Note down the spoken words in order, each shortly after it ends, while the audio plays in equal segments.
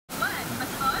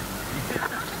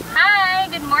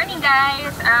morning,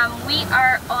 guys. We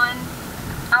are on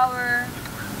our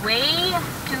way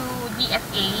to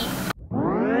DFA.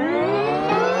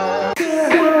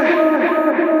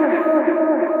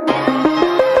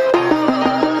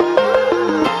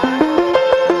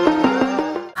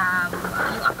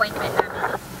 Yung appointment namin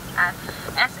is at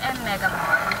SM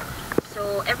Megamall.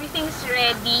 So everything's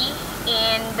ready,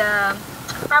 and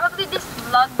probably this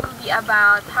vlog will be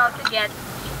about how to get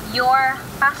your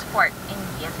passport in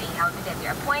DFA, how to get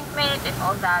your appointment and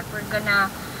all that. We're gonna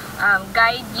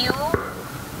guide you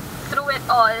through it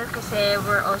all kasi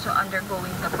we're also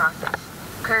undergoing the process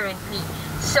currently.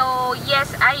 So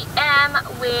yes, I am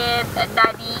with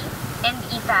Daddy and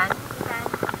Ethan. Ethan,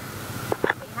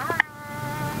 say hi!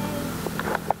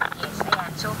 Yes,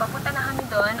 ayan. So papunta na kami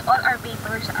doon. All our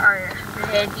papers are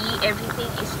ready. Everything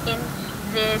is in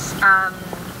this what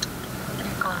do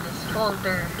you call this,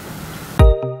 folder.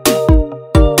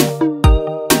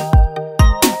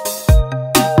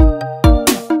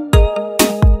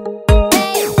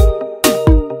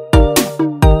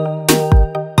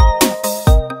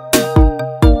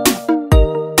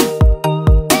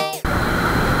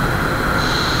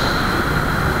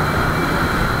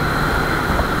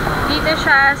 Dito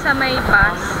siya sa may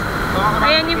bus.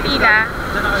 Ayan yung pila.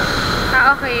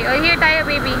 Ah, okay. Oh, here tayo,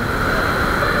 baby.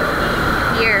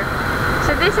 Here.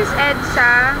 So this is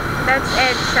EDSA. That's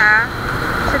EDSA.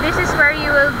 So this is where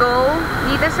you will go.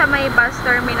 Dito sa may bus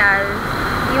terminal.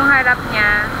 Yung harap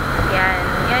niya. Yan.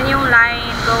 Yan yung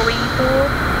line going to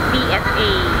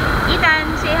DFA. Ethan,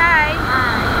 say hi.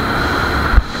 Hi.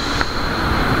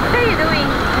 What are you doing?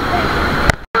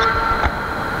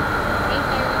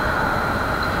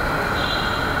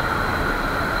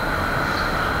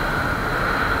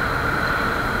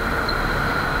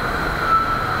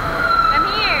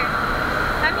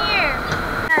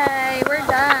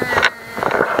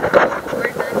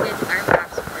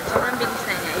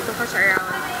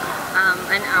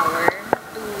 An hour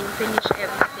to finish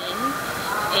everything,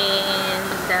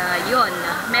 and yun,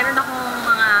 meron akong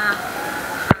mga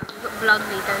vlog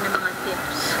later na mga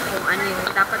tips kung ano yung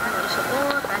dapat mo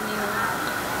isuot, ano yung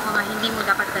mga hindi mo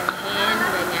dapat dalhin,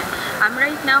 ganyan.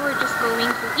 Right now we're just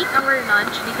going to eat our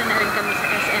lunch. Dito na rin kami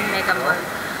sa SM Megamall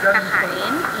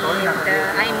kakain, and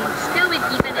I'm still with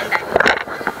Ethan and Daddy.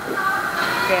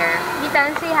 There.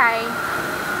 Ethan, say hi.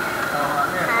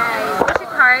 Hi.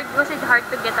 Was it hard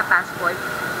to get a passport?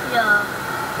 Yeah.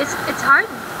 It's hard?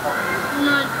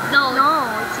 No,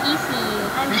 it's easy.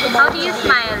 How do you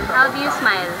smile? How do you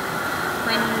smile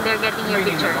when they're getting your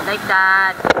picture? Like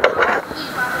that.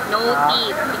 No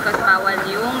teeth, because bawal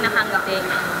yung nakangiti.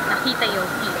 Nakita yung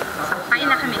teeth. So, kain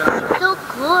na kami. So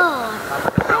cool.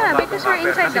 Yeah, because we're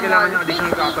inside the mall. And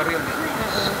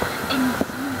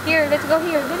here, let's go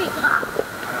here. Dali.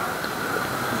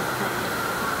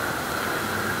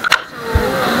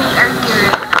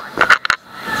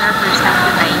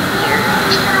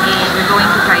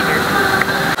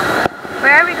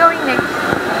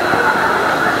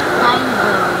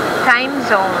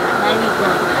 Timezone.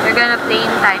 You're gonna play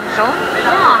in Timezone?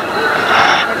 Yeah.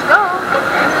 Let's go.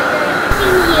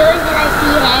 In here, did I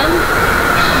see him?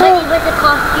 With the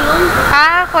costume.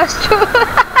 Ah, costume.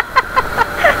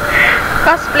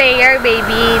 Cosplayer,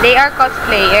 baby. They are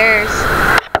cosplayers. So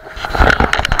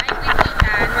I'm with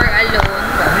Ethan. We're alone.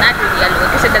 Well, not really alone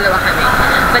kasi dalawa kami.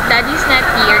 But Daddy's not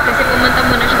here kasi pumunta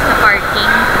muna siya sa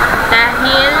parking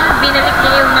dahil binalik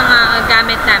niya yung mga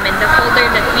gamit namin, the folder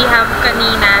that we have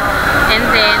kanina, and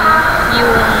then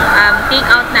yung take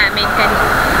out namin sa...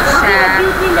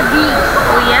 Beauty in the Beast.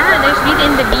 Oh yeah, there's Beauty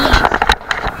in the Beast.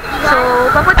 So,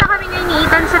 papunta kami ngayon ni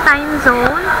Ethan sa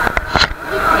Timezone,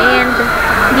 and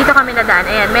dito kami nadaan.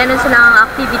 Ayan, meron silang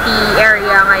activity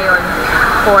area ngayon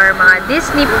for mga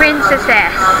Disney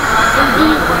princesses.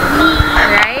 Disney.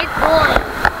 Right? Boy.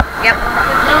 Yep.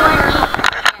 Yeah,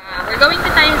 we're going to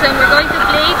Timezone. We're going to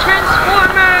play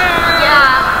Transformers.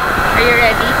 Yeah. Are you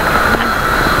ready?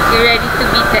 You ready to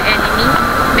beat the enemy,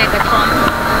 Megatron?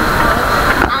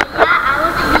 Yeah, I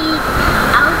want to be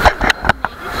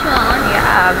Megatron.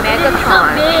 Yeah, Megatron.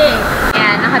 So big.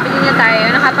 Ayan, nakabili na tayo.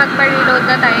 Nakapag-reload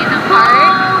na tayo ng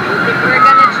card. We're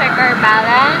gonna check our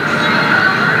balance.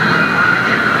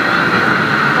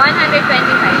 125.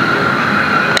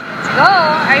 Let's go!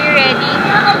 Are you ready?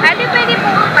 Ate, pwede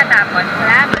po patapon.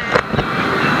 Salamat.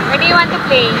 Where do you want to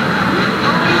play?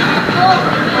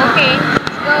 Okay,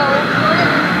 let's go.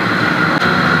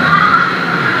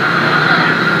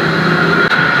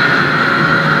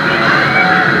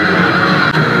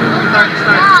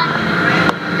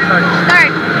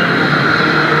 Start.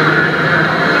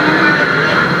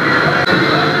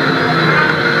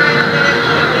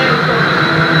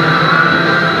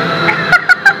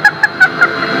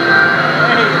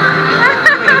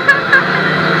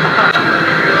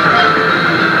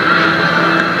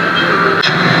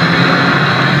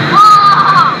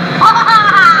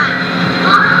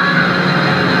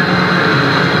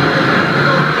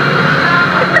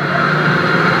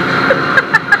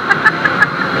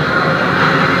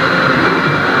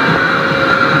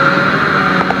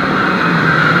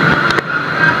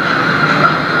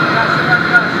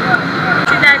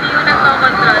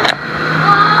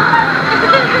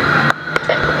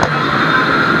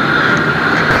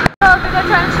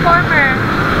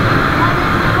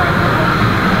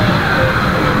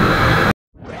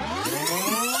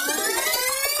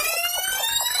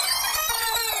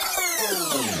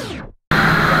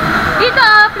 Dito,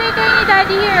 play kayo ni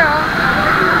Daddy here, oh.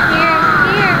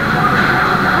 Here.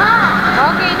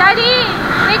 Okay, Daddy,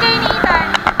 play kayo ni Ethan.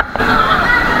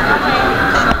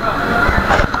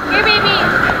 Here, baby.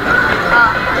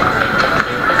 Oh.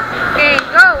 Okay,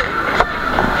 go.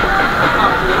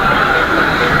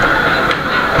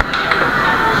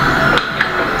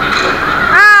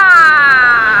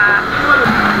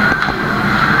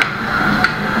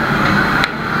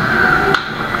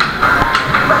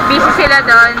 Busy sila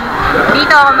doon.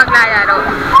 Dito ako maglalaro.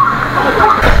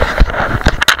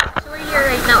 So we're here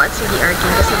right now at CDR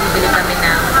King kasi bibili kami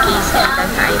ng case natin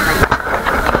sa iPad.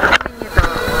 Tingnan nyo to.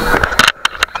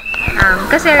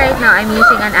 Kasi right now I'm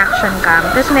using an action cam.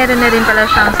 Tapos meron na rin pala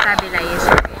siyang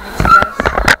stabilizer. And it's just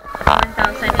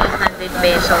 1,800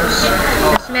 pesos.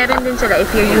 Tapos meron din sila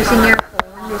if you're using your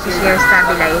phone, this is your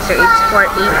stabilizer. It's for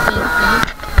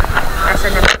 880. Asa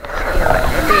na ba?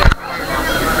 Ito yun.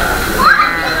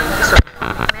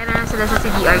 Sa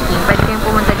CDR King, pwede kayong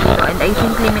pumunta dito and I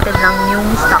think limited lang yung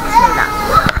stocks nila.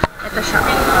 Ito siya.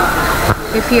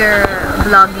 If you're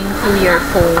vlogging through your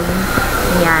phone,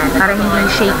 yan, para hindi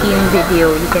shaky yung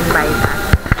video, you can buy that.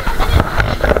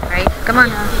 Right? Come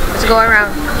on, let's go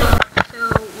around.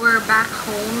 So, we're back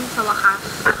home sa wakas.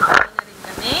 Nakauwi na rin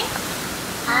kami.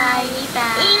 Hi,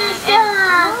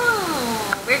 Ethan!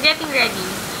 We're getting ready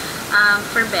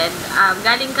for bed.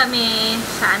 Galing kami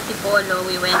sa Antipolo.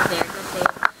 We went there kasi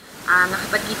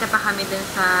nakipagkita pa kami dun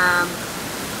sa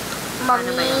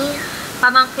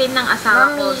pamangkin ng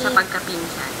asawa ko sa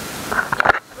pagkapinsan.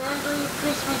 Where do you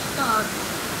Christmas start?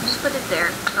 Just put it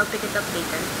there. I'll pick it up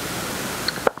later.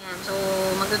 Yan. So,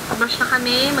 mag-brush na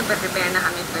kami. Magpe-prepare na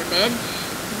kami for bed.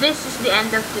 This is the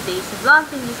end of today's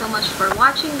vlog. Thank you so much for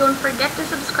watching. Don't forget to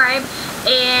subscribe.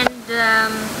 And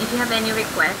if you have any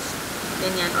requests,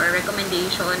 ganyan, or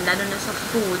recommendation, lalo na sa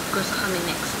food, kung sa kami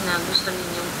next na gusto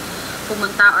ninyong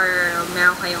pumunta or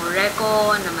meron kayong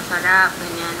reco na masarap,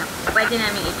 ganyan, na pwede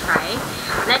namin i-try,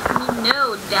 let me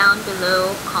know down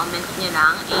below, comment nyo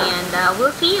lang, and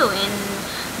we'll see you in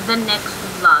the next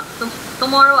vlog.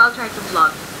 Tomorrow, I'll try to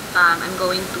vlog. I'm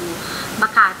going to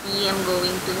Makati. I'm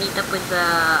going to meet up with the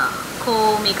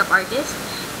co-makeup artist,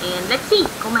 and let's see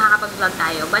kung makakapag-vlog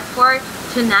tayo. But for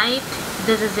tonight,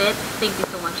 this is it. Thank you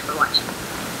so much for watching.